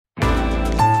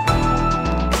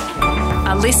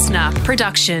A listener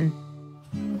production.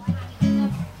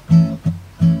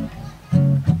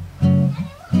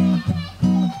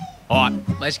 All right,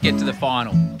 let's get to the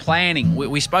final. Planning.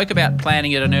 We spoke about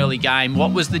planning at an early game.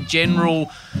 What was the general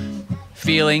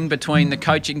feeling between the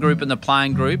coaching group and the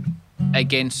playing group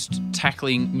against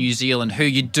tackling New Zealand, who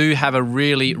you do have a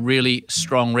really, really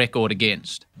strong record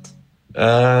against?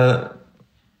 Well,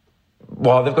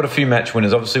 they've got a few match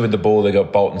winners. Obviously, with the ball, they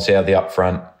got Bolton Southey up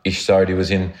front. Ish Sodhi was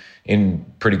in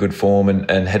pretty good form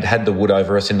and had the wood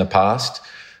over us in the past,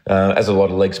 as a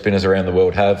lot of leg spinners around the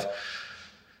world have.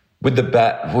 With the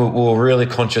bat, we're really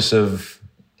conscious of.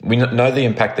 We know the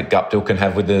impact that Guptill can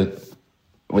have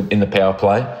in the power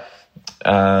play.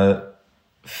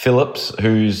 Phillips,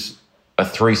 who's a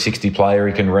 360 player,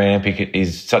 he can ramp.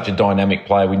 He's such a dynamic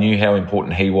player. We knew how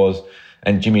important he was,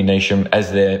 and Jimmy Neesham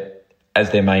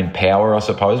as their main power, I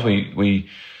suppose. We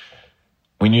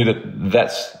knew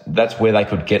that's where they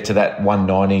could get to that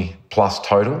 190 plus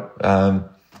total. And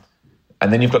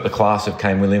then you've got the class of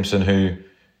Kane Williamson, who,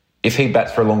 if he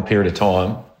bats for a long period of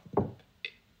time,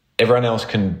 everyone else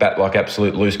can bat like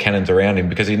absolute loose cannons around him,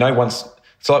 because once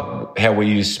it's like how we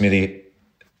use Smithy.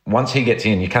 Once he gets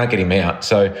in, you can't get him out.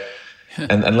 So,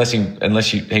 and unless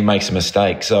he makes a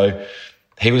mistake. So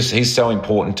he's so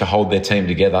important to hold their team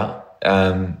together.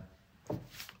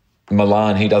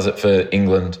 Milan, he does it for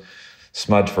England.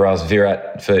 Smudge for us,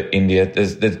 Virat for India.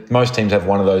 Most teams have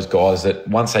one of those guys that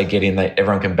once they get in,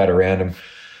 everyone can bat around them.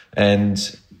 And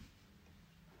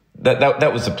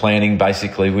that was the planning,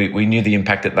 basically. We knew the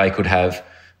impact that they could have.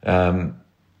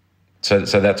 So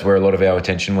that's where a lot of our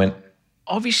attention went.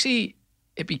 Obviously,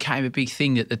 it became a big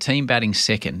thing that the team batting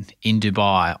second in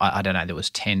Dubai, I don't know, there was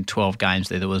 10, 12 games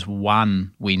there. There was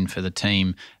one win for the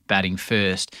team batting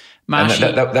first. Marshy,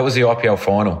 and that was the IPL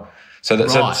final. So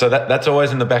that's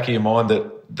always in the back of your mind,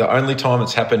 that the only time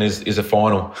it's happened is a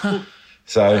final.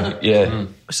 So, yeah.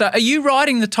 So are you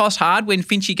riding the toss hard when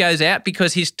Finchy goes out?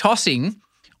 Because his tossing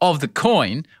of the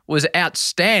coin was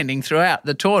outstanding throughout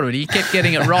the tournament. He kept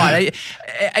getting it right.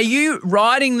 Are you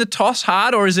riding the toss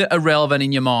hard, or is it irrelevant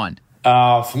in your mind?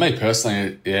 For me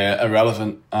personally, yeah,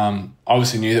 irrelevant.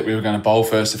 Obviously knew that we were going to bowl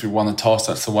first if we won the toss.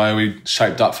 That's the way we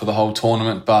shaped up for the whole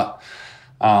tournament. But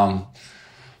I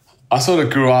sort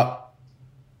of grew up,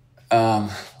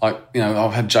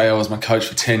 I've had JL as my coach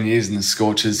for 10 years in the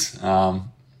Scorchers.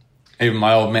 Even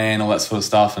my old man, all that sort of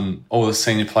stuff, and all the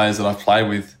senior players that I've played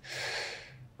with,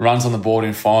 runs on the board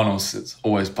in finals, it's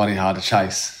always bloody hard to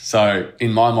chase. So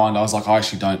in my mind, I was like,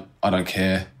 I don't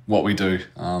care what we do.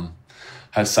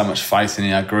 Had so much faith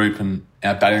in our group and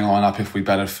our batting lineup. If we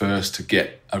batted first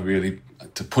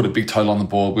to put a big total on the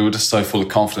board, we were just so full of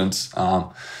confidence.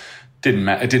 It didn't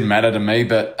matter to me,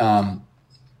 but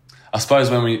I suppose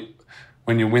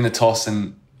when you win the toss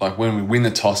and when we win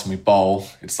the toss and we bowl,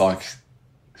 it's like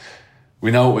we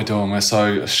know what we're doing. We're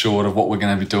so assured of what we're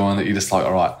going to be doing that you're just like,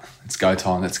 all right, it's go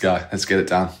time. Let's go. Let's get it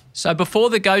done. So before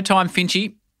the go time,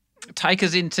 Finchy, take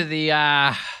us into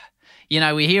the,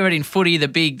 we hear it in footy, the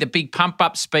big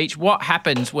pump-up speech. What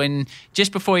happens when,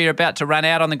 just before you're about to run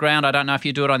out on the ground, I don't know if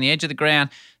you do it on the edge of the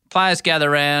ground, players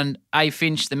gather around,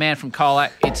 Finch, the man from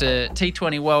Colac, it's a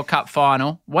T20 World Cup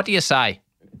final. What do you say?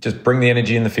 Just bring the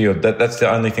energy in the field. That's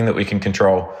the only thing that we can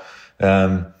control.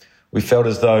 We felt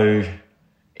as though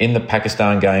in the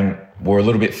Pakistan game we're a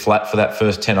little bit flat for that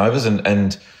first 10 overs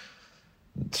and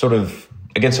sort of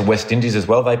against the West Indies as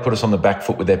well. They put us on the back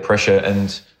foot with their pressure,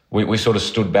 and we sort of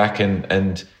stood back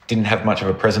and didn't have much of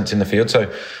a presence in the field.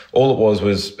 So all it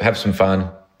was have some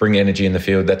fun, bring energy in the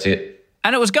field. That's it.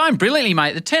 And it was going brilliantly,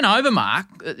 mate. The 10 over mark,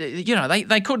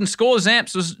 they couldn't score.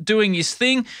 Zamps was doing his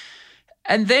thing.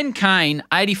 And then Kane,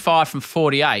 85 from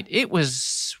 48. It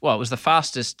was the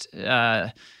fastest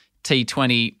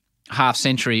T20 half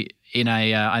century in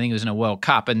I think it was in a World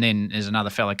Cup. And then there's another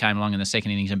fella came along in the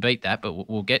second innings and beat that, but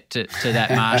we'll get to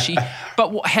that, Marshy.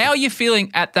 But how are you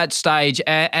feeling at that stage?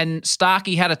 And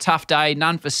Starkey had a tough day,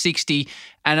 none for 60.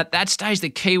 And at that stage, the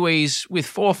Kiwis, with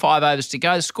 4 or 5 overs to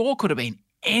go, the score could have been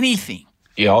anything.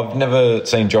 Yeah, I've never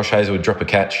seen Josh Hazlewood drop a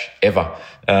catch ever.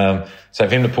 So for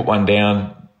him to put one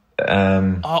down...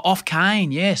 off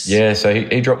Kane, yes. Yeah, so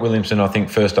he dropped Williamson, I think,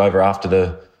 first over after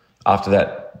that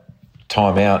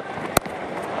timeout.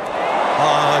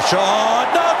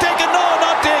 Shot, not taken,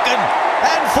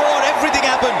 and 4, everything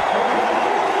happened.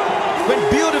 Went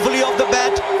beautifully off the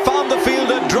bat, found the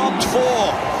fielder, dropped 4.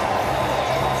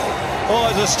 Oh,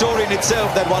 it's a story in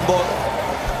itself, that one ball.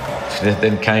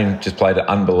 Then Kane just played an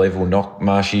unbelievable knock.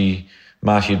 Marshy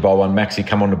had bowled one, Maxi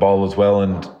come on to bowl as well,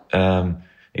 and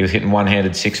he was hitting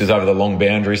one-handed sixes over the long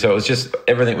boundary, so it was just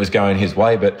everything was going his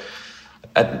way. But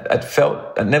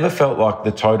it never felt like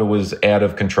the total was out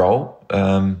of control.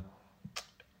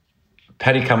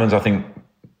 Paddy Cummins, I think,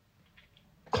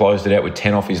 closed it out with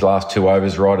 10 off his last 2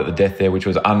 overs right at the death there, which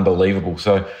was unbelievable.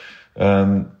 So,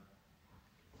 that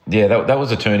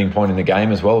was a turning point in the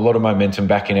game as well. A lot of momentum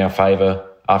back in our favour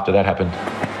after that happened.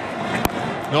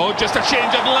 No, just a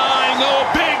change of line. Oh,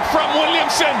 big from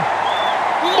Williamson.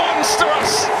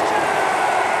 Monstrous.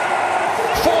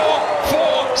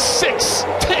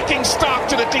 4-4-6. Taking stock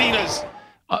to the cleaners.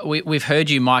 We've heard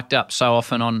you mic'd up so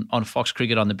often on Fox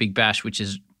Cricket on the Big Bash, which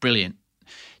is brilliant.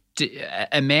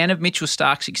 A man of Mitchell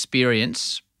Starc's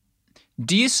experience,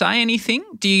 do you say anything?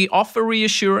 Do you offer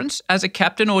reassurance as a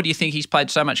captain, or do you think he's played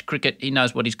so much cricket he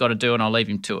knows what he's got to do and I'll leave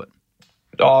him to it?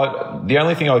 The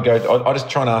only thing I just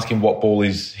try and ask him what ball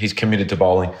he's committed to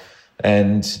bowling.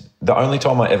 And the only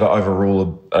time I ever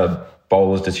overrule a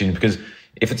bowler's decision, because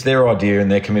if it's their idea and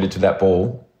they're committed to that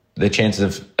ball, their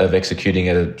chances of executing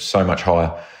it are so much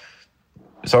higher.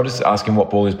 So I just ask him what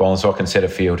ball he's bowling so I can set a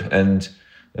field. And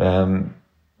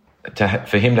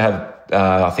for him to have,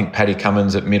 I think, Paddy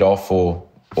Cummins at mid-off or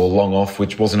long off,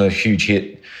 which wasn't a huge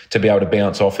hit, to be able to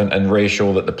bounce off and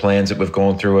reassure that the plans that we've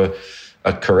gone through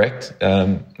are correct.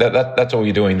 That's all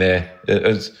you're doing there.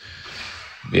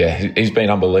 He's been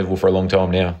unbelievable for a long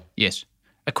time now. Yes.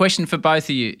 A question for both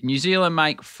of you. New Zealand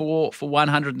make 4 for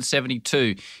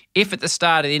 172. If at the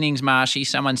start of the innings, Marshy,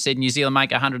 someone said New Zealand make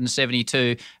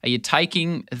 172, are you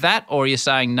taking that, or are you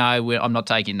saying, no, I'm not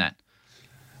taking that?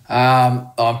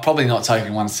 I'm probably not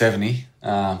taking 170.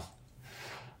 I'd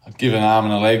give an arm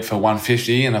and a leg for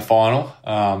 150 in the final.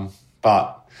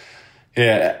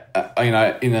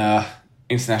 In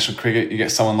international cricket, you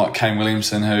get someone like Kane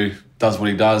Williamson who does what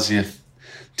he does. You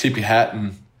tip your hat,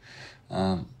 and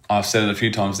I've said it a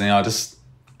few times now.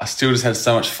 I still just had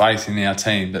so much faith in our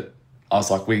team that I was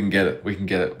like, we can get it, we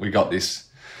got this.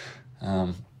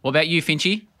 What about you,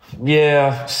 Finchy?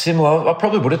 Yeah, similar. I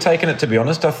probably would have taken it, to be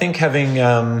honest. I think having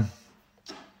I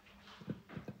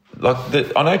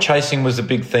know chasing was a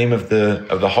big theme of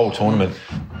the whole tournament,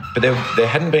 but there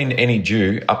hadn't been any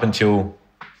dew up until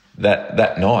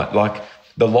that night. Like,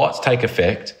 the lights take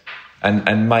effect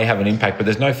and may have an impact, but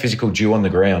there's no physical dew on the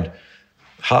ground.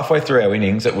 Halfway through our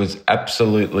innings, it was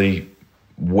absolutely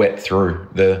wet through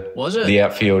the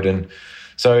outfield, and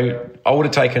so I would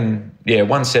have taken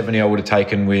 170. I would have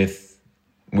taken with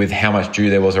how much dew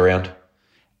there was around.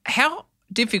 How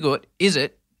difficult is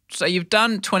it? So you've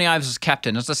done 20 overs as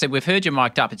captain. As I said, we've heard you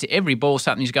mic'd up. It's every ball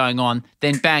something's going on.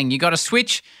 Then bang, you got to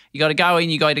switch. You got to go in.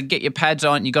 You got to get your pads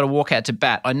on. You got to walk out to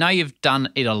bat. I know you've done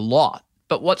it a lot,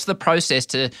 but what's the process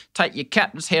to take your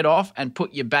captain's head off and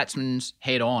put your batsman's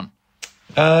head on?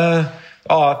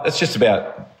 It's just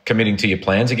about committing to your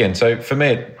plans again. So for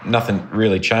me, nothing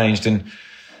really changed, and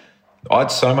I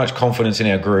had so much confidence in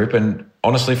our group. And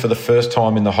honestly, for the first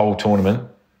time in the whole tournament,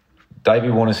 Davey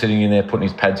Warner's sitting in there putting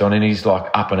his pads on, and he's like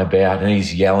up and about, and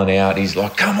he's yelling out. He's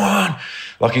like, "Come on!"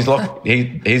 Like he's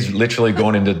literally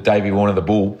gone into Davey Warner the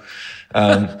Bull,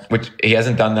 which he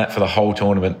hasn't done that for the whole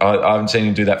tournament. I haven't seen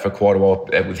him do that for quite a while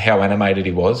with how animated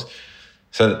he was.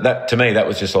 So that, to me, that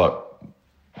was just like,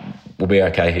 we'll be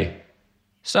okay here.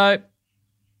 So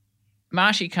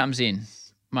Marshy comes in.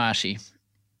 Marshy.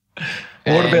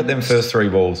 What about them first 3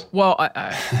 balls? Well,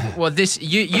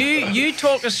 you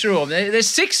talk us through them. There's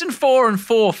 6 and 4 and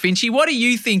 4, Finchy. What are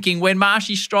you thinking when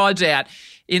Marshy strides out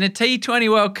in a T20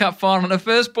 World Cup final? The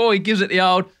first ball, he gives it the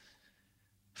old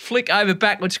flick over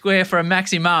backward square for a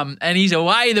maximum, and he's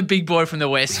away, the big boy from the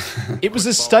West. It was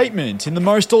a statement in the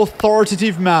most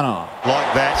authoritative manner.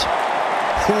 Like that.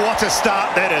 What a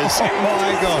start that is. Oh,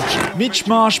 my gosh. Mitch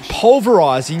Marsh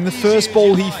pulverising the first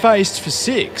ball he faced for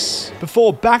 6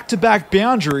 before back-to-back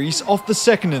boundaries off the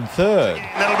second and third.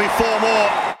 That'll be 4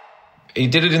 more. He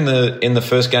did it in the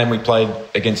first game we played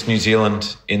against New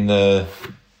Zealand in the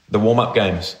warm-up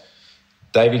games.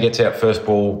 Davey gets out first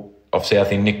ball off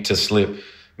Southey, nicked to slip.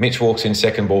 Mitch walks in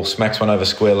second ball, smacks one over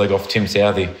square leg off Tim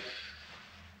Southey.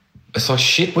 It's like,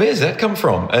 shit, where's that come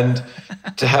from? And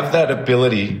to have that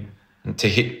ability to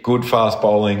hit good fast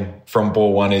bowling from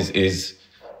ball one is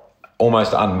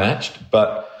almost unmatched.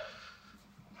 But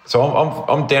so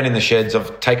I'm down in the sheds.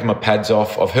 I've taken my pads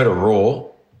off. I've heard a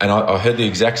roar, and I heard the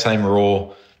exact same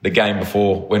roar the game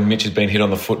before when Mitch has been hit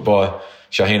on the foot by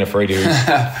Shaheen Afridi,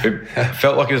 who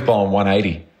felt like he was bowling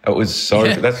 180. It was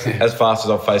that's as fast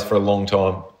as I've faced for a long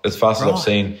time, as fast as I've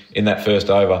seen in that first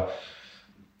over.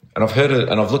 And I've heard it,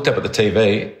 and I've looked up at the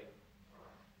TV,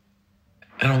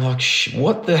 and I'm like,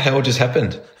 what the hell just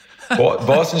happened?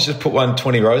 Bison's just put one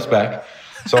 20 rows back.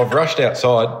 So I've rushed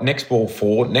outside, next ball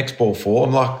 4.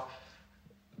 I'm like,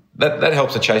 that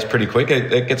helps the chase pretty quick.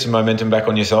 It gets some momentum back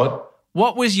on your side.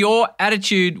 What was your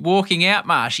attitude walking out,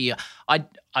 Marshy?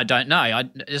 I don't know.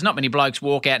 There's not many blokes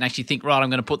walk out and actually think, right, I'm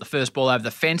going to put the first ball over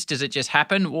the fence. Does it just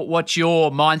happen? What's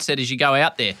your mindset as you go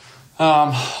out there?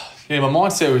 My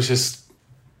mindset was just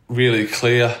really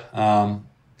clear.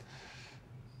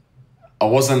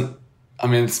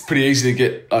 It's pretty easy to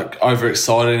get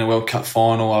overexcited in a World Cup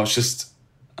final. I was just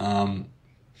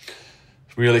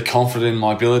really confident in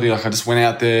my ability. I just went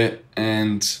out there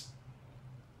and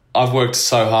I've worked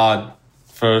so hard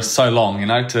for so long,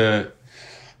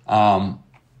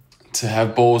 to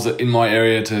have balls in my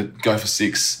area to go for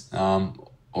 6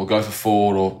 or go for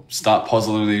 4 or start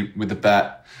positively with the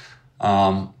bat.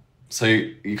 So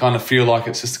you kind of feel like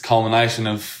it's just a culmination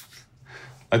of,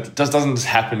 it doesn't just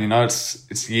happen,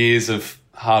 it's years of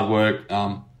hard work.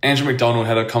 Andrew McDonald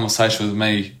had a conversation with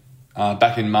me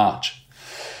back in March,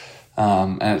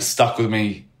 and it stuck with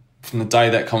me from the day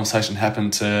that conversation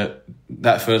happened to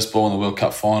that first ball in the World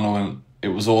Cup final, and it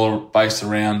was all based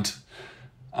around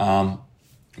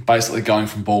basically going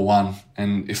from ball 1.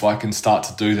 And if I can start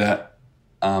to do that,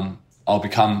 I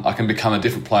can become a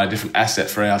different player, a different asset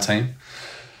for our team.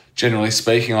 Generally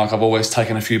speaking, I've always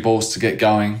taken a few balls to get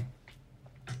going,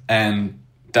 and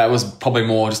that was probably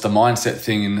more just a mindset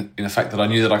thing in the fact that I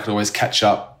knew that I could always catch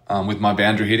up with my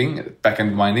boundary hitting at the back end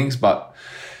of my innings, but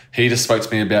he just spoke to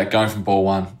me about going from ball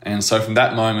 1. And so from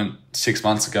that moment 6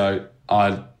 months ago,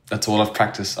 that's all I've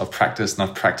practiced. I've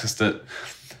practiced it.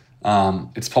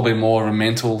 It's probably more of a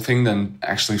mental thing than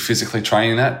actually physically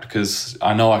training that, because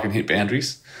I know I can hit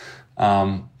boundaries.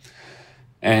 I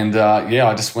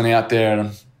just went out there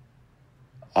and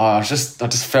I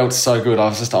just felt so good. I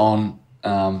was just on,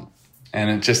 and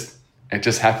it just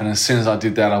happened. As soon as I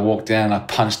did that, I walked down and I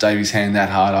punched Davey's hand that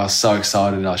hard. I was so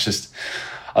excited.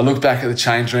 I look back at the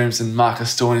change rooms and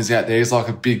Marcus Stoiny's out there. He's like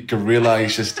a big gorilla.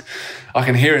 I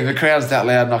can hear him. The crowd's that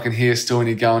loud and I can hear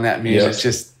Stoiny going at me. Yeah. It's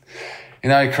just,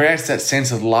 it creates that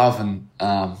sense of love and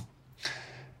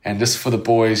just for the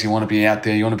boys, you want to be out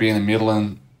there, you want to be in the middle.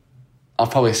 And I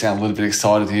probably sound a little bit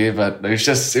excited here, but it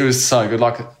was so good.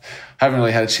 I haven't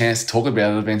really had a chance to talk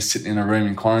about it. I've been sitting in a room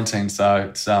in quarantine. So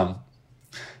it's,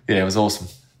 it was awesome.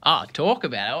 Oh, talk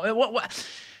about it. What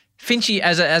Finchy,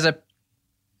 as a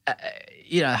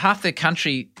half the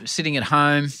country sitting at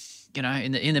home,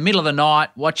 in the middle of the night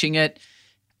watching it,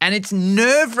 and it's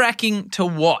nerve-wracking to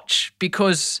watch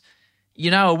because,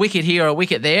 a wicket here or a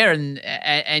wicket there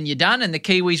and you're done and the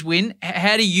Kiwis win.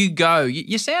 How do you go?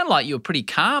 You sound like you were pretty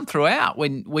calm throughout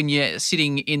when you're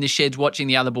sitting in the sheds watching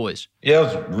the other boys. Yeah, I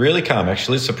was really calm,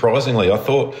 actually, surprisingly. I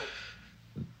thought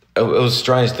it was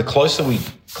strange. The closer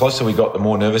we got, the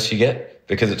more nervous you get,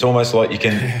 because it's almost like you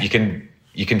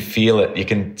can feel it, you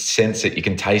can sense it, you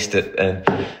can taste it,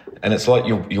 and it's like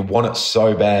you want it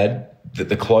so bad that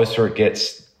the closer it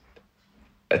gets,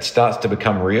 it starts to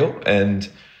become real, and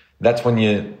that's when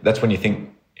you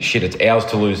think, shit, it's ours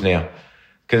to lose now,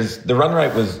 because the run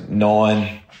rate was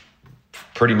 9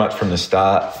 pretty much from the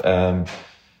start.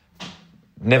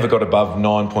 Never got above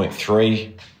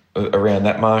 9.3 around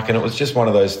that mark, and it was just one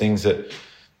of those things that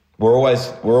we're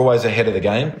always ahead of the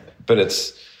game, but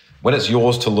when it's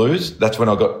yours to lose, that's when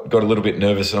I got a little bit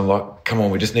nervous, and I'm like, come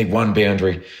on, we just need one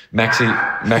boundary. Maxie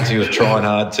was trying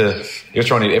hard he was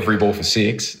trying to hit every ball for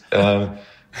 6.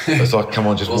 It's like, come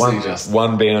on, just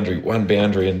one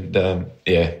boundary, and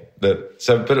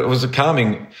but it was a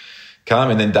calming.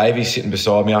 And then Davey's sitting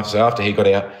beside me after he got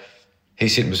out.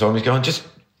 He's sitting beside me, he's going, just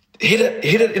hit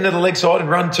it into the leg side and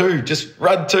run 2, just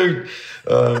run 2.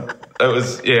 It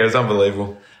was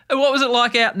unbelievable. What was it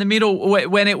like out in the middle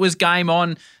when it was game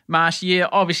on, Marshy? Yeah,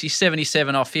 obviously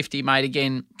 77 off 50, mate.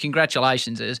 Again,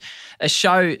 congratulations. As a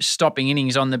show-stopping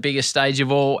innings on the biggest stage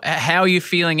of all. How are you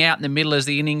feeling out in the middle as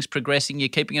the innings progressing? You're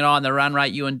keeping an eye on the run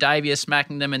rate. You and Davey are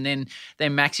smacking them, and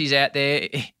then Maxie's out there.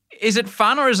 Is it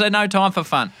fun, or is there no time for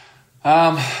fun?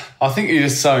 I think you're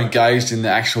just so engaged in the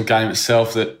actual game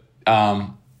itself that,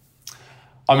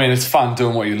 it's fun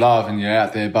doing what you love and you're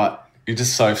out there, but you're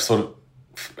just so sort of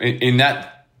in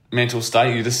that mental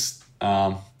state. You just,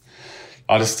 all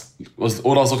I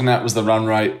was looking at was the run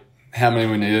rate, how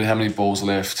many we needed, how many balls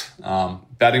left.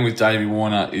 Batting with Davey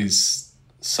Warner is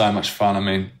so much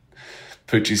fun.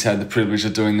 Poochie's had the privilege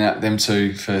of doing them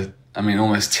two for,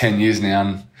 almost 10 years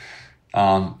now.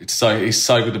 And he's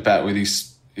so good to bat with.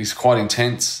 He's quite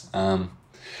intense.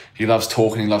 He loves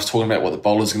talking. He loves talking about what the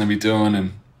bowler's going to be doing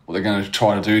and what they're going to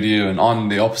try to do to you. And I'm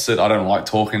the opposite. I don't like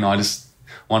talking.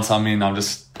 Once I'm in, I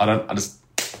just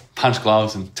punch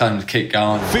gloves and tell him to keep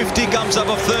going. 50 comes up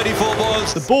of 34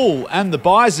 balls. The Bull and the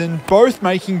Bison both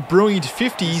making brilliant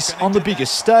 50s on the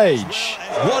biggest stage.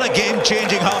 What a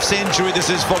game-changing half-century this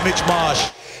is for Mitch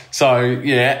Marsh. So,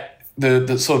 yeah,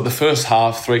 the sort of the first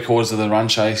half, 3/4 of the run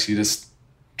chase, you're just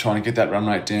trying to get that run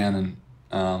rate down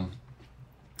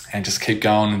and just keep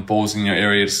going, and balls in your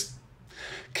area, just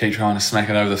keep trying to smack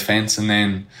it over the fence. And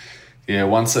then,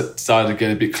 once it started to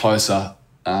get a bit closer,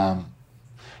 I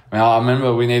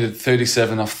remember we needed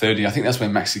 37 off 30. I think that's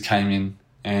when Maxi came in,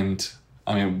 and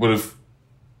it would have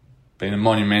been a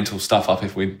monumental stuff up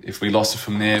if we lost it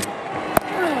from there.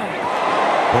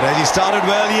 But as he started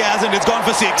well, he hasn't. It's gone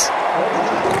for 6.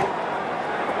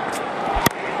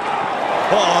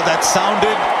 Oh, that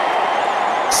sounded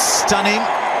stunning.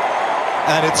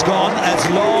 And it's gone as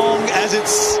long as it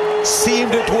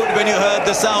seemed it would when you heard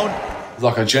the sound. I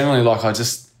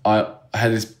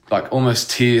had this almost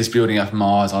tears building up in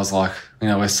my eyes. I was like,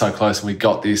 we're so close and we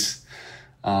got this.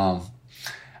 And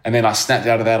then I snapped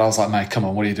out of that. I was like, mate, come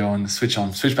on, what are you doing? Switch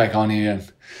back on here.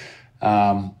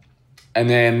 And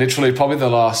then literally probably the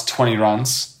last 20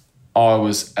 runs, I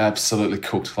was absolutely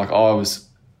cooked.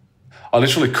 I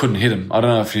literally couldn't hit him. I don't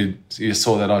know if you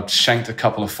saw that. I shanked a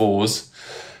couple of 4s.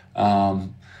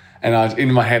 And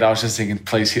in my head, I was just thinking,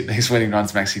 please hit these winning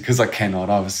runs, Maxi, because I cannot.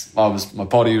 My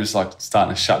body was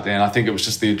starting to shut down. I think it was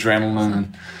just the adrenaline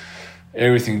and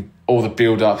everything, all the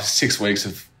build up. 6 weeks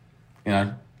of,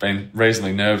 been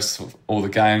reasonably nervous for all the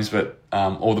games, but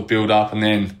all the build up. And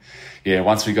then,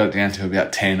 once we got it down to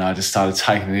about 10, I just started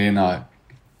taking it in. I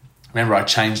remember I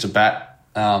changed a bat,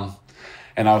 and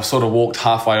I sort of walked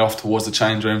halfway off towards the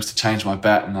change rooms to change my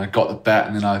bat, and I got the bat,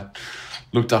 and then I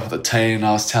looked up at the team and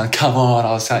I was telling, come on,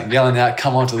 I was yelling out,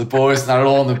 come on to the boys, and they were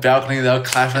all on the balcony, they were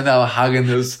clapping, they were hugging.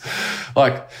 There was,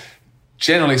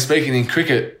 generally speaking in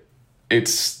cricket,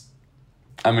 it's,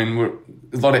 we're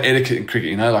a lot of etiquette in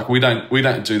cricket, we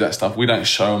don't do that stuff. We don't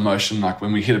show emotion.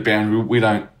 When we hit a boundary, we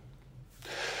don't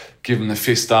give them the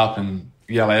fist up and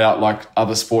yell out like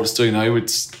other sports do.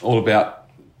 It's all about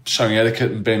showing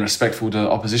etiquette and being respectful to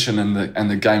opposition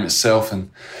and the game itself.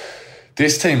 And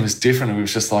this team was different. It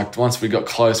was just once we got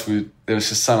close, there was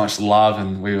just so much love,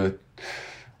 and we were.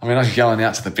 I was yelling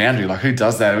out to the boundary, who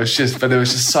does that? But there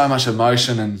was just so much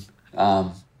emotion and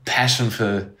passion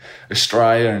for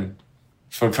Australia and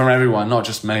from everyone, not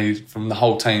just me, from the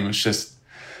whole team. It's just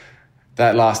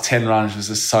that last 10 runs was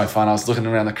just so fun. I was looking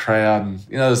around the crowd, and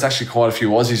there's actually quite a few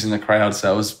Aussies in the crowd,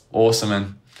 so it was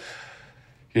awesome.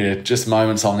 And just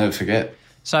moments I'll never forget.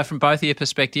 So from both of your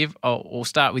perspective, we'll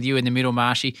start with you in the middle,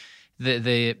 Marshy.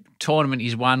 The tournament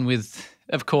is won with,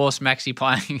 of course, Maxi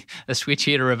playing a switch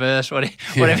hitter reverse, whatever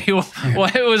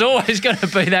it was always going to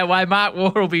be that way. Mark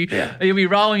Waugh he'll be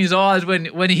rolling his eyes when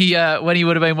he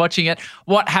would have been watching it.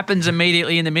 What happens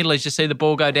immediately in the middle is you see the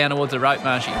ball go down towards the rope,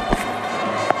 Marshy.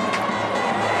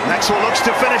 Maxwell looks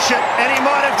to finish it, and he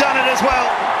might have done it as well.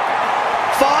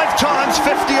 5 times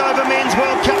 50 over men's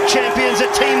World Cup champions, a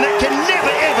team that can never,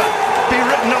 ever be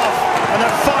written off. And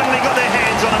they've finally got their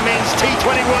hands on a men's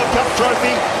T20 World Cup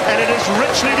trophy, and it is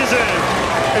richly deserved.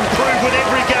 Improved with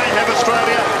every game, have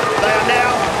Australia. They are now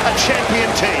a champion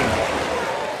team.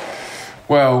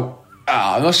 Well,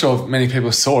 I'm not sure if many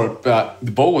people saw it, but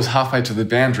the ball was halfway to the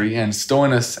boundary, and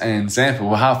Stoinis and Zamps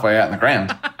were halfway out in the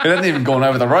ground. It hadn't even gone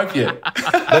over the rope yet.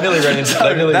 They nearly ran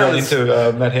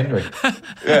into Matt Henry.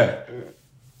 Yeah.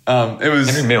 It was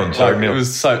Henry Milne. Sorry, Milne. It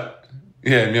was so,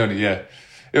 Milne. Yeah,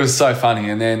 it was so funny.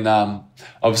 And then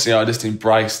obviously I just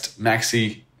embraced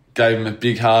Maxi, gave him a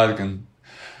big hug and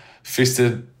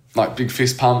fisted big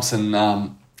fist pumps, and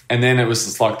then it was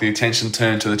just the attention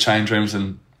turned to the change rooms,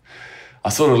 and I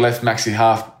sort of left Maxi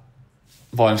half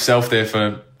by himself there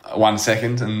for 1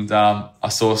 second, and I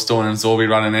saw Storn and Zorby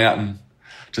running out, and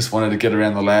just wanted to get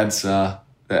around the lads. The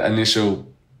initial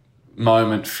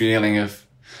moment feeling of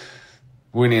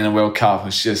winning a World Cup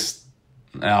was just,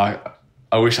 I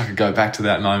wish I could go back to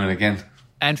that moment again.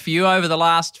 And for you over the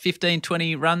last 15,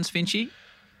 20 runs, Finchy?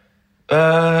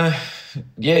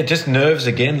 Just nerves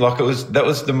again. That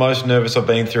was the most nervous I've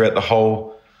been throughout the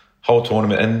whole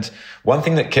tournament. And one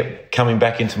thing that kept coming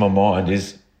back into my mind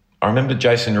is I remember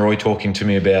Jason Roy talking to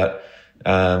me about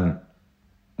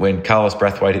when Carlos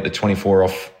Brathwaite hit the 24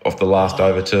 off the last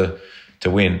over to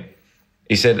win.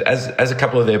 He said as a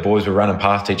couple of their boys were running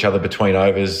past each other between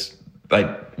overs,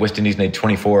 West Indies need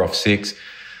 24 off 6.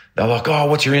 They're like, oh,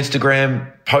 what's your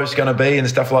Instagram post going to be and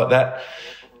stuff like that.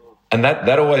 And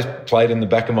that always played in the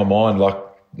back of my mind,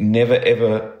 never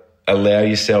ever allow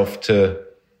yourself to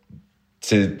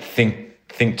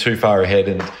think too far ahead.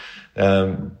 And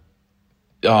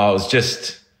I was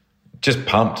just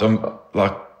pumped. I'm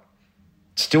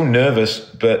still nervous,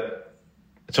 but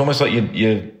it's almost like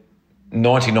you're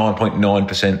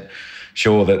 99.9%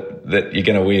 sure that you're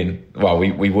going to win. Well,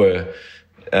 we were,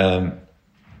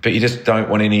 but you just don't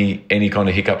want any kind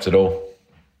of hiccups at all.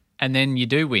 And then you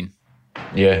do win.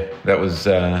 yeah, that was.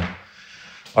 I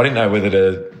didn't know whether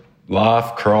to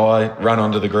laugh, cry, run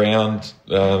onto the ground,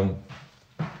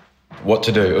 what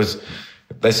to do. It was.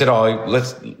 They said,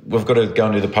 we've got to go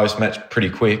and do the post-match pretty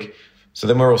quick. So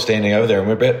then we're all standing over there, and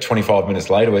we're about 25 minutes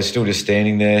later. We're still just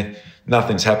standing there.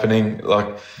 Nothing's happening. It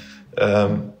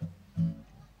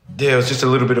was just a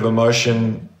little bit of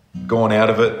emotion gone out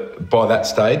of it by that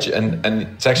stage, and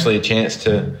it's actually a chance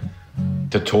to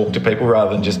talk to people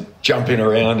rather than just jumping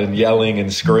around and yelling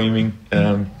and screaming.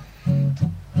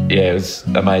 It was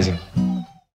amazing.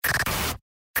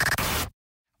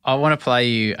 I want to play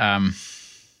you.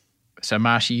 So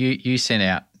Marshy, you sent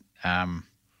out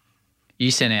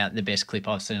the best clip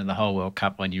I've seen of the whole World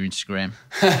Cup on your Instagram.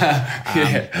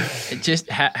 Just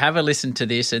have a listen to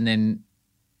this and then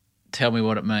tell me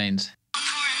what it means.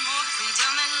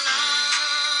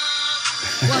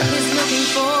 What he's looking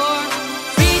for,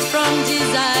 freed from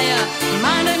desire,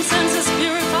 mind and senses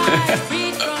purified,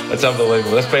 freed from That's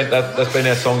unbelievable. That's been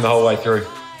our song the whole way through.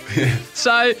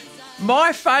 So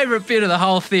my favourite bit of the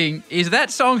whole thing is that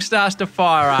song starts to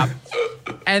fire up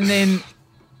and then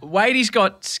Wadey's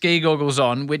got ski goggles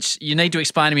on, which you need to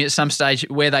explain to me at some stage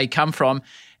where they come from,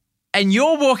 and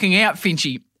you're walking out,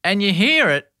 Finchy, and you hear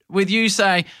it with you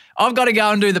saying, I've got to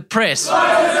go and do the press.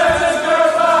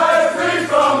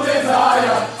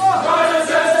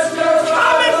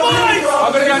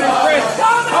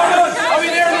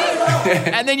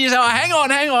 And then you say, hang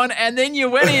on. And then you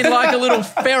went in like a little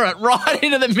ferret right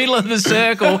into the middle of the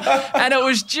circle. And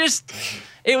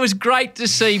it was great to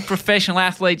see professional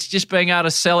athletes just being able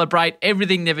to celebrate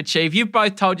everything they've achieved. You've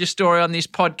both told your story on this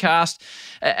podcast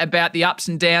about the ups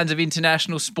and downs of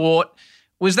international sport.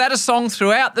 Was that a song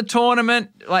throughout the tournament?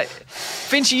 Like,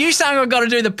 Finchy, you saying I've got to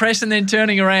do the press and then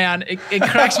turning around, it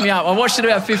cracks me up. I watched it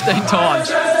about 15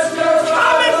 times. I've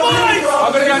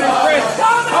got to go to the press.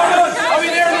 I'll be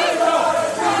there.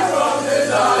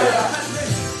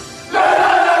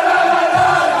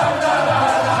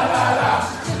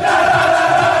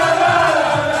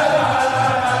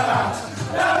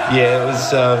 Yeah, it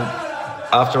was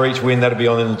after each win. That'd be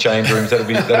on in the change rooms. That'd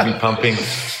be pumping.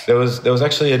 There was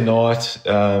actually a night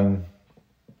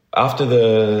after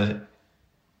the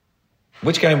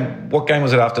what game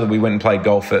was it after we went and played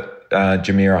golf at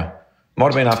Jumeirah? Might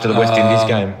have been after the West Indies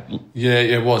game. Yeah,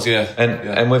 it was. Yeah,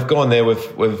 and we've gone there.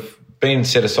 We've been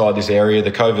set aside this area.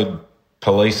 The COVID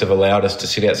police have allowed us to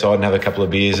sit outside and have a couple of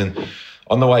beers. And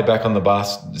on the way back on the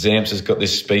bus, Zamps has got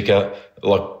this speaker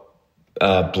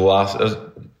blast.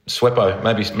 Sweppo,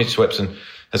 maybe Mitch Swepson,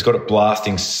 has got it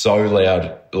blasting so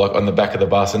loud, like on the back of the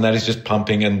bus, and that is just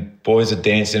pumping, and boys are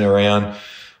dancing around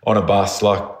on a bus.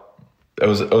 Like it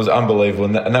was unbelievable,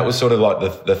 and that was sort of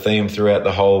like the theme throughout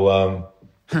the whole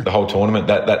tournament.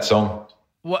 That song.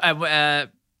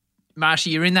 Marshy,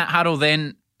 you're in that huddle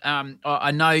then.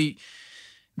 I know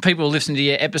people listen to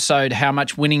your episode how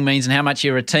much winning means and how much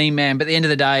you're a team man, but at the end of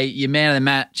the day, you're man of the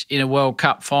match in a World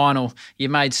Cup final. You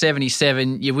made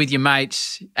 77, you're with your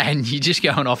mates, and you're just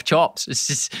going off chops. It's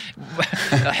just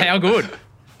how good.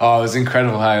 Oh, it was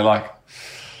incredible, hey. Like,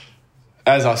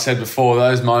 as I said before,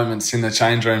 those moments in the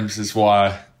change rooms is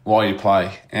why you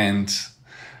play. And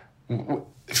a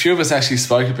few of us actually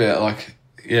spoke about, like,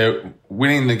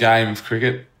 winning the game of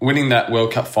cricket, winning that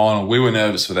World Cup final. We were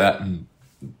nervous for that, and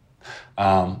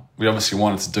we obviously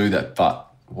wanted to do that,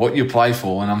 but what you play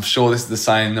for, and I'm sure this is the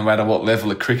same no matter what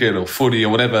level of cricket or footy or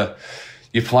whatever,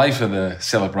 you play for the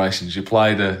celebrations. You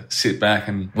play to sit back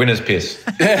and... Winner's piss.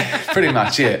 Yeah, pretty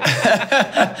much, yeah.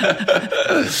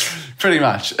 Pretty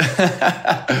much.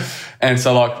 And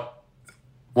so, like,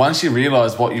 once you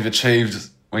realise what you've achieved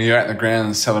when you're out in the ground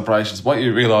and the celebrations, what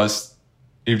you realise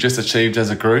you've just achieved as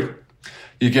a group,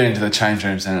 you get into the change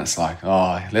rooms and it's like,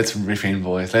 oh, let's rip in,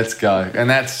 boys, let's go. And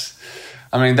that's...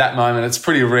 that moment, it's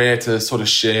pretty rare to sort of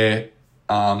share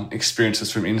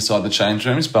experiences from inside the change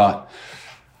rooms, but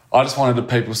I just wanted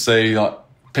people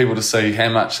to see how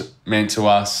much it meant to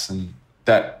us, and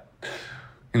that,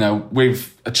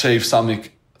 we've achieved something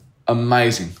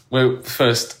amazing. We're the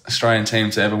first Australian team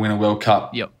to ever win a World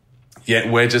Cup. Yep. Yet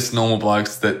we're just normal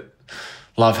blokes that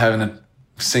love having a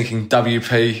sinking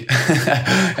WP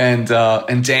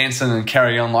and dancing and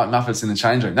carry on like Muppets in the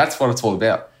change room. That's what it's all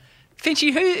about.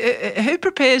 Finchy, who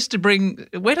prepares to bring...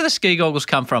 Where do the ski goggles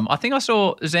come from? I think I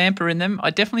saw Zampa in them. I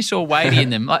definitely saw Wadey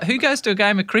in them. Like, who goes to a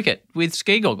game of cricket with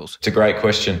ski goggles? It's a great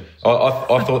question. I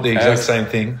thought the exact same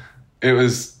thing. It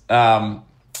was... I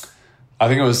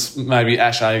think it was maybe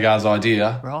Ash Agar's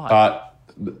idea. Right. But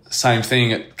same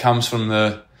thing, it comes from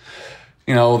the...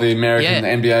 all the American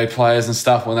NBA players and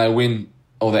stuff when they win,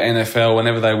 or the NFL,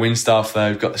 whenever they win stuff,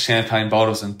 they've got the champagne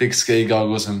bottles and big ski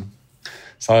goggles. And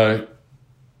so...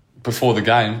 before the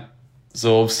game,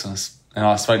 Zorbs, and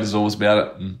I spoke to Zorbs about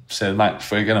it and said, mate,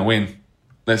 if we're going to win,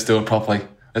 let's do it properly.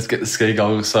 Let's get the ski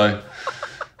goggles. So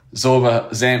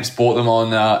Zamps bought them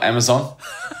on Amazon.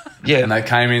 Yeah. And they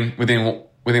came in within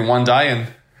 1 day and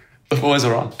the boys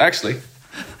are on. Actually,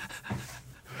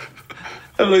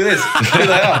 have a look at this. Here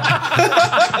they are.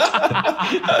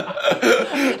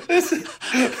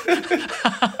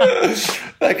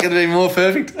 That could be more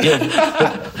perfect. Yeah,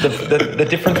 the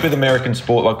difference with American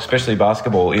sport, like especially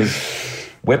basketball, is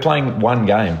we're playing one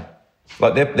game.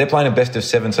 Like they're playing a best of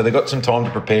 7, so they've got some time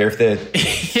to prepare. If they're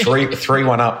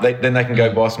 3-1 up, then they can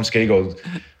go buy some ski goggles.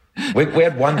 We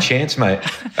had one chance, mate,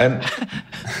 and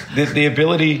the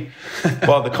ability,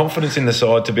 well, the confidence in the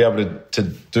side to be able to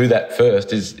do that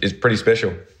first is pretty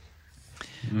special.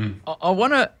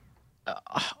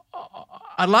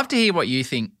 I'd love to hear what you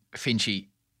think, Finchy.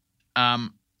 I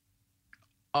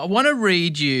want to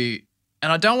read you,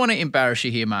 and I don't want to embarrass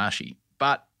you here, Marshy,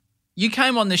 but you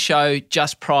came on the show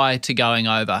just prior to going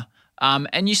over,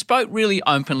 and you spoke really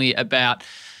openly about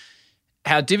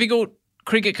how difficult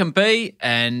cricket can be,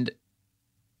 and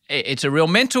it's a real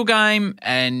mental game,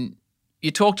 and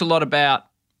you talked a lot about,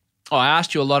 I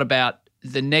asked you a lot about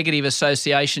the negative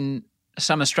association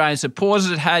some Australian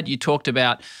supporters had. You talked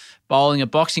about bowling a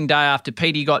Boxing Day after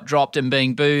Petey got dropped and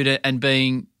being booed and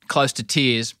being close to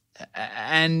tears,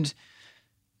 and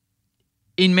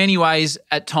in many ways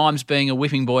at times being a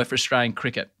whipping boy for Australian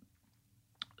cricket.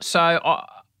 So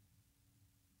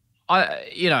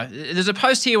there's a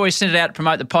post here where he sent it out to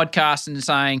promote the podcast and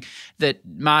saying that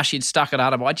Marshy had stuck it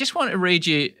out of. I just want to read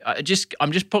you.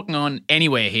 I'm just putting on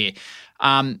anywhere here.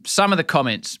 Some of the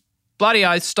comments. Bloody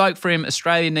oath, stoked for him.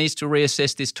 Australia needs to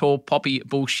reassess this tall poppy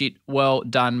bullshit. Well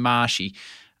done, Marshy.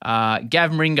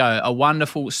 Gav Ringo, a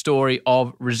wonderful story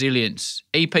of resilience.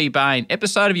 E.P. Bain,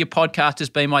 episode of your podcast has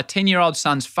been my 10-year-old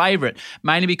son's favourite,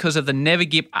 mainly because of the never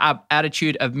give up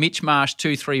attitude of Mitch Marsh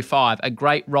 235, a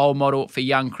great role model for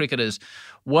young cricketers.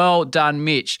 Well done,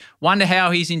 Mitch. Wonder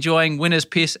how he's enjoying winner's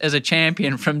piss as a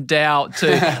champion from Dow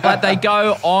too. Like they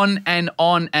go on and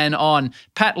on and on.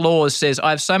 Pat Laws says, I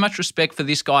have so much respect for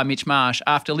this guy, Mitch Marsh.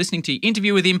 After listening to your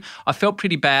interview with him, I felt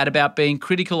pretty bad about being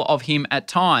critical of him at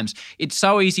times. It's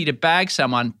so easy to bag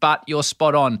someone, but you're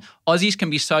spot on. Aussies can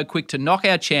be so quick to knock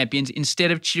out champions instead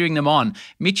of cheering them on.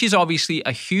 Mitch is obviously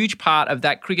a huge part of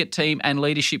that cricket team and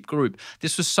leadership group.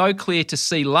 This was so clear to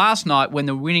see last night when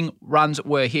the winning runs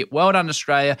were hit. Well done,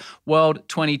 Australia. World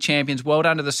 20 champions. Well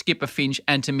done to the skipper Finch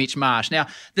and to Mitch Marsh. Now,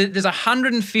 there's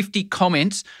 150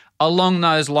 comments along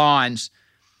those lines.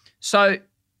 So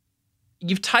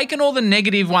you've taken all the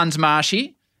negative ones,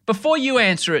 Marshy. Before you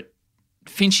answer it,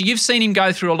 Finchy, you've seen him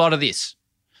go through a lot of this.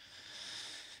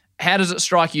 How does it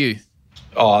strike you?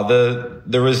 Oh,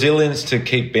 the resilience to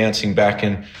keep bouncing back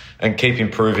and keep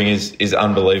improving is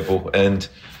unbelievable. And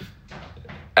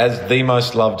as the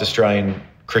most loved Australian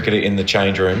cricketer in the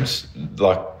change rooms,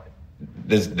 like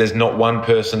there's not one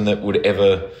person that would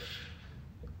ever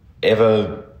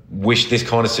wish this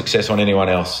kind of success on anyone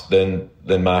else than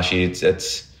Marshy.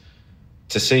 It's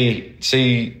to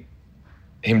see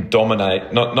him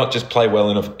dominate, not just play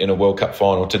well in a World Cup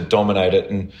final, to dominate it,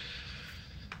 and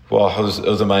well, it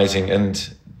was amazing.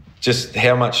 And just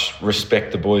how much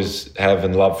respect the boys have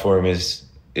and love for him is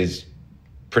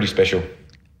pretty special.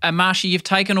 Marshy, you've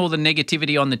taken all the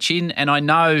negativity on the chin, and I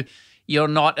know you're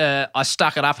not I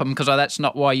stuck it up him because that's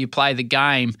not why you play the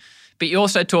game. But you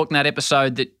also talked in that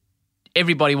episode that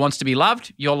everybody wants to be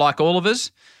loved. You're like all of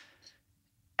us.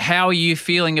 How are you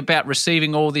feeling about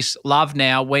receiving all this love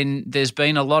now when there's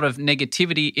been a lot of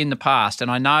negativity in the past? And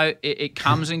I know it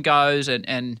comes and goes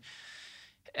and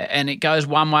it goes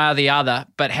one way or the other,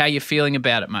 but how are you feeling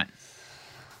about it, mate?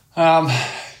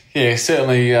 Yeah,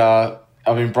 certainly I've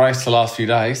embraced the last few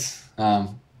days.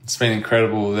 It's been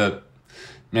incredible, the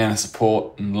amount of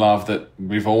support and love that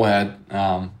we've all had.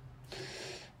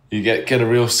 You get a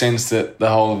real sense that the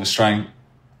whole of Australian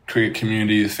cricket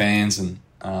community, the fans and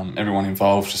everyone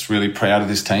involved, just really proud of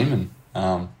this team,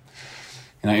 and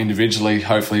individually,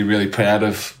 hopefully, really proud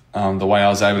of the way I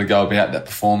was able to go about that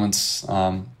performance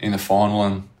in the final.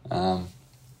 And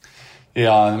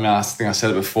I think I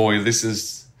said it before. This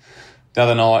is the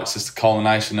other night. It's just a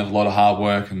culmination of a lot of hard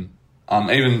work, and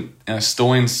even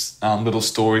Stoyan's little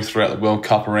story throughout the World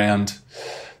Cup around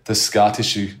the scar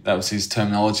tissue. That was his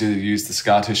terminology. He used the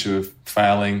scar tissue of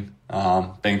failing,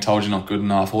 being told you're not good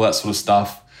enough, all that sort of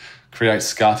stuff creates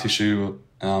scar tissue.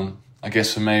 I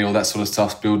guess for me, all that sort of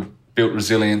stuff built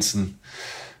resilience, and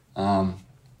you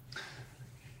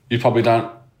actually probably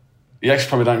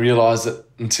don't realise it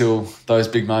until those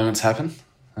big moments happen.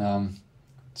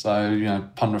 So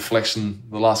upon reflection,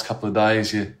 the last couple of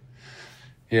days, you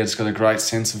it's got a great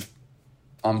sense of.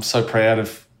 I'm so proud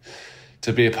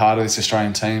to be a part of this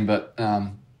Australian team, but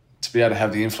to be able to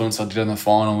have the influence I did in the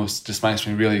final just makes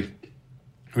me really,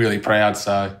 really proud.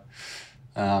 So,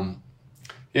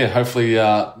 hopefully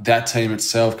that team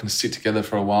itself can sit together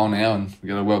for a while now, and we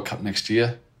get a World Cup next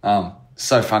year.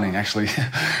 So funny, actually.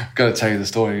 I've got to tell you the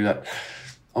story that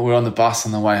we're on the bus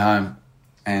on the way home,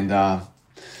 and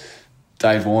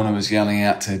Dave Warner was yelling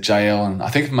out to JL, and I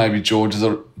think maybe George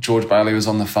Bailey was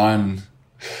on the phone, and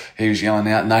he was yelling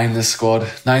out, name the squad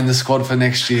for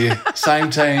next year,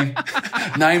 same team,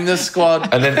 name the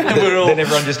squad. And then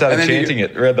everyone just started chanting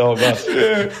it around the whole bus.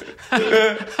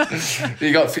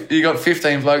 You got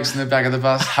 15 blokes in the back of the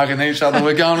bus hugging each other.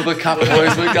 We're going to the cup,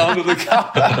 boys. We're going to the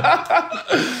cup.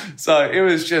 So it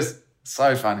was just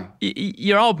so funny.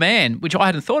 Your old man, which I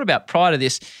hadn't thought about prior to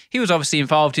this, he was obviously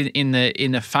involved in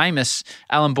the famous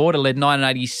Alan Border-led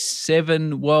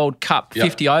 1987 World Cup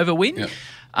 50-over win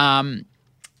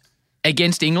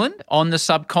against England on the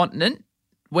subcontinent.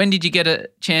 When did you get a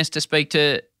chance to speak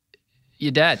to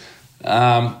your dad?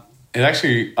 I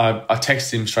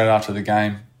texted him straight after the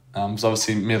game. It was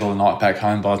obviously middle of the night back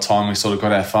home by the time we sort of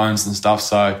got our phones and stuff.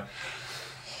 So it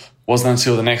wasn't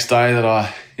until the next day that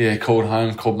I called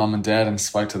home, called mum and dad and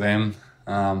spoke to them.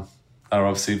 They were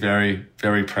obviously very,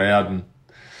 very proud and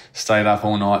stayed up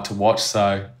all night to watch.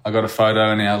 So I got a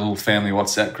photo in our little family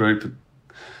WhatsApp group.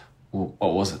 What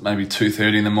was it, maybe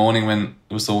 2:30 in the morning when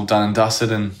it was all done and dusted,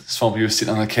 and Swampy was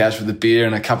sitting on the couch with a beer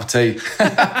and a cup of tea.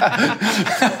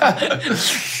 I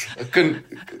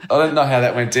don't know how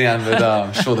that went down, but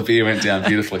I'm sure the beer went down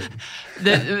beautifully.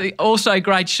 Also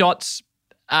great shots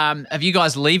of you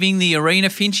guys leaving the arena,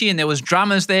 Finchy, and there was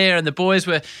drummers there and the boys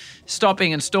were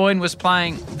stopping and Stoyan was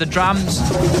playing the drums.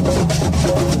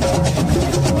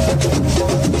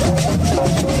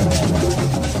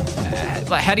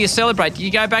 How do you celebrate? Do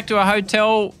you go back to a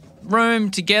hotel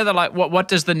room together? Like, what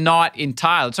does the night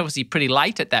entail? It's obviously pretty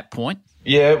late at that point.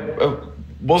 Yeah, it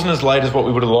wasn't as late as what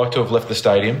we would have liked to have left the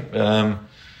stadium.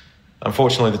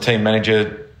 Unfortunately, the team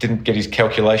manager didn't get his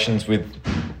calculations with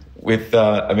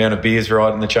amount of beers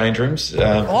right in the change rooms.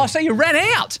 So you ran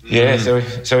out? Yeah,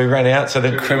 so we ran out. So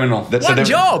then criminal. One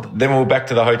job. Then we were back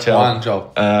to the hotel. One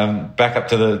job. Back up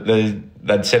to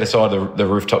they'd set aside the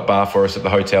rooftop bar for us at the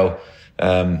hotel.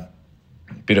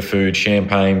 Bit of food,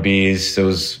 champagne, beers. It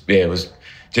was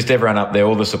just everyone up there,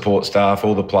 all the support staff,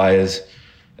 all the players.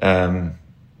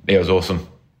 It was awesome.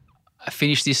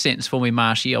 Finish this sentence for me,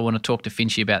 Marshy. I want to talk to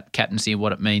Finchy about captaincy and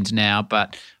what it means now,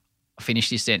 but finish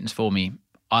this sentence for me.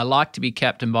 I like to be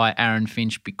captained by Aaron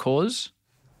Finch because...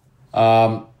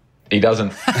 He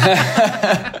doesn't.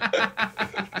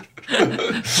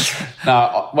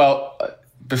 No, well,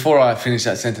 before I finish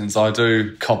that sentence, I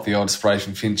do cop the odd spray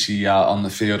from Finchy on the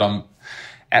field. I'm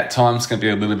at times going to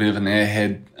be a little bit of an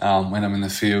airhead when I'm in the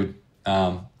field.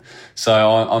 So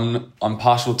I'm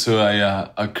partial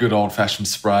to a good old fashioned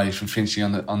spray from Finchy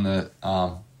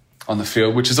on the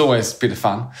field, which is always a bit of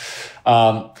fun.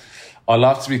 I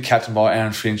love to be captained by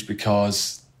Aaron Finch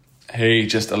because he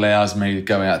just allows me to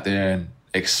go out there and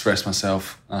express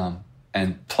myself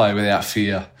and play without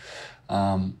fear.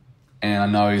 And I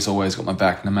know he's always got my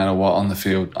back no matter what on the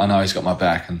field. I know he's got my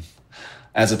back, and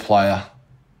as a player,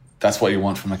 that's what you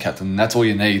want from a captain. That's all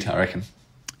you need, I reckon.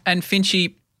 And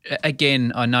Finchy,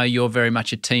 again, I know you're very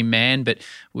much a team man, but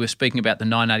we were speaking about the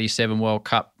 1987 World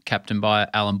Cup captained by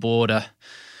Alan Border.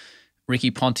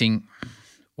 Ricky Ponting,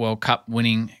 World Cup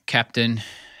winning captain,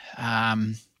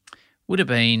 would have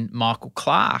been Michael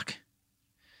Clark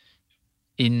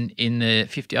in the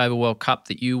 50-over World Cup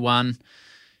that you won.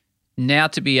 Now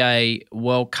to be a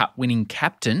World Cup winning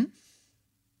captain,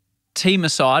 team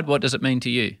aside, what does it mean to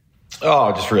you?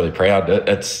 Oh, just really proud.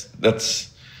 It's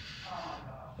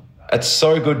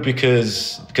so good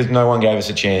because no one gave us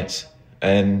a chance,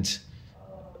 and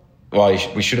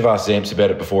we should have asked Zamps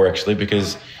about it before actually,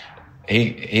 because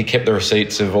he kept the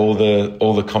receipts of all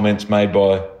the comments made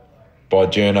by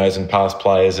journos and past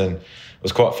players, and it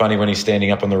was quite funny when he's standing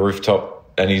up on the rooftop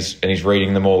and he's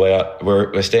reading them all out.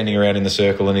 We're standing around in the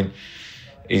circle and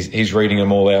he's reading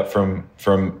them all out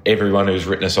from everyone who's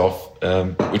written us off,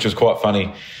 which was quite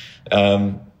funny.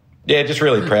 Just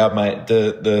really proud, mate.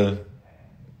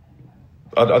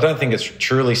 I don't think it's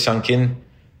truly sunk in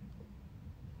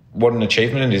what an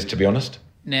achievement it is, to be honest.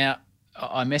 Now,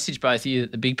 I messaged both of you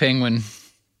that the Big Penguin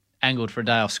angled for a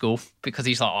day off school because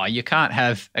he's like, you can't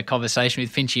have a conversation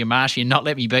with Finchy and Marshy and not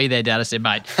let me be there, Dad. I said,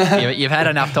 mate, you've had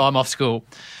enough time off school.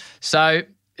 So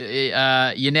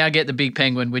you now get the Big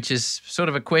Penguin, which is sort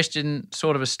of a question,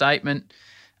 sort of a statement.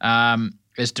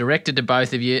 It's directed to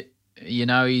both of you. You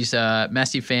know he's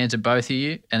massive fans of both of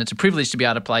you, and it's a privilege to be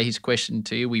able to play his question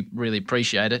to you. We really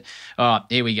appreciate it. All right,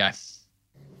 here we go.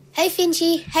 Hey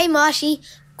Finchy, hey Marshy.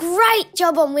 Great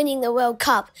job on winning the World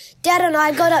Cup. Dad and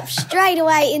I got up straight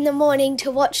away in the morning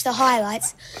to watch the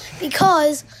highlights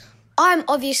because I'm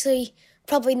obviously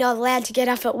probably not allowed to get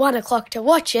up at 1 o'clock to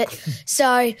watch it.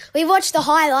 So we watched the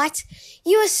highlights.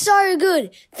 You were so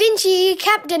good. Finchy, you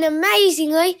captained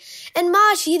amazingly. And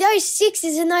Marshy, those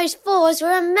 6s and those 4s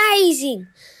were amazing.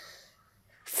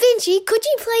 Finchy, could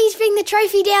you please bring the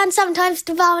trophy down sometimes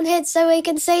to Bowen Head so we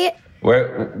can see it?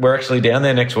 We're actually down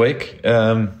there next week.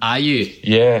 Are you?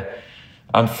 Yeah.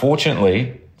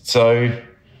 Unfortunately, so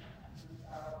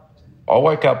I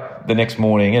woke up the next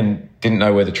morning and didn't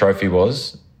know where the trophy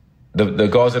was. The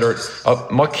guys that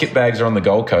are my kit bags are on the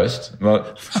Gold Coast.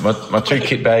 My 2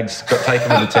 kit bags got taken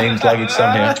with the team's luggage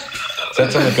somehow. So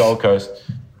that's on the Gold Coast.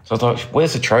 So I thought,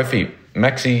 where's the trophy?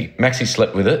 Maxie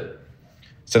slept with it.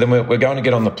 So then we're going to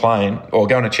get on the plane or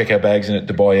going to check our bags in at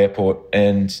Dubai Airport,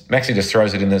 and Maxie just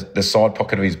throws it in the side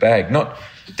pocket of his bag.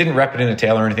 Didn't wrap it in a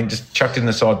towel or anything, just chucked it in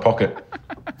the side pocket.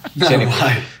 No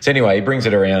way. So anyway, he brings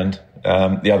it around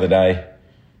the other day.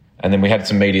 And then we had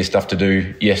some media stuff to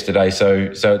do yesterday, so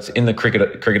it's in the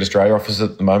Cricket Australia office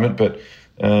at the moment. But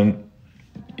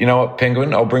you know what,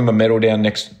 Penguin? I'll bring my medal down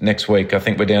next week. I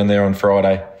think we're down there on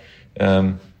Friday.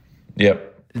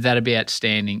 Yep. That'd be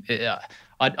outstanding.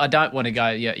 I don't want to go.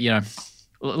 You know,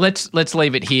 let's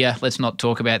leave it here. Let's not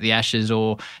talk about the Ashes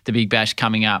or the Big Bash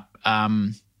coming up.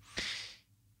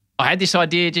 I had this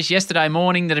idea just yesterday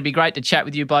morning that it'd be great to chat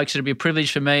with you blokes. It'd be a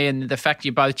privilege for me, and the fact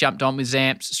you both jumped on with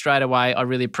Zamps straight away, I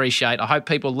really appreciate. I hope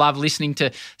people love listening to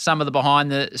some of the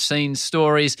behind-the-scenes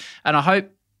stories, and I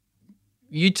hope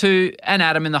you two and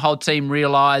Adam and the whole team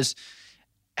realise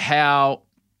how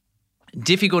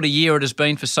difficult a year it has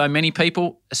been for so many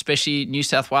people, especially New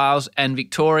South Wales and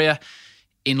Victoria,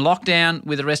 in lockdown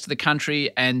with the rest of the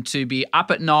country, and to be up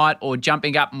at night or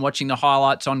jumping up and watching the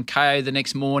highlights on KO the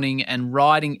next morning and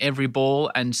riding every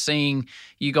ball and seeing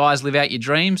you guys live out your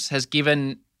dreams has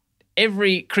given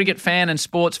every cricket fan and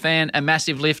sports fan a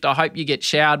massive lift. I hope you get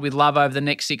showered with love over the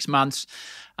next 6 months.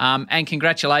 And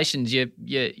congratulations, you're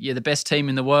the best team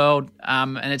in the world,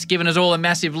 and it's given us all a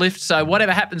massive lift. So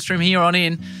whatever happens from here on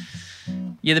in,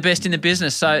 you're the best in the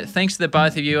business. So thanks to the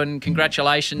both of you, and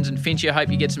congratulations. And Finchy, I hope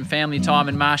you get some family time.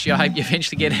 And Marshy, I hope you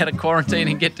eventually get out of quarantine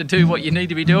and get to do what you need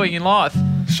to be doing in life.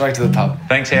 Straight to the pub.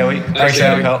 Thanks, Howie.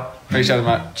 Appreciate it, help. Appreciate it,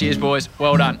 mate. Cheers, boys.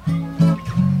 Well done.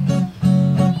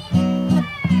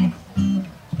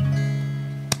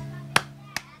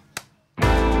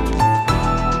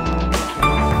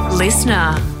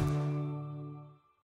 Listener.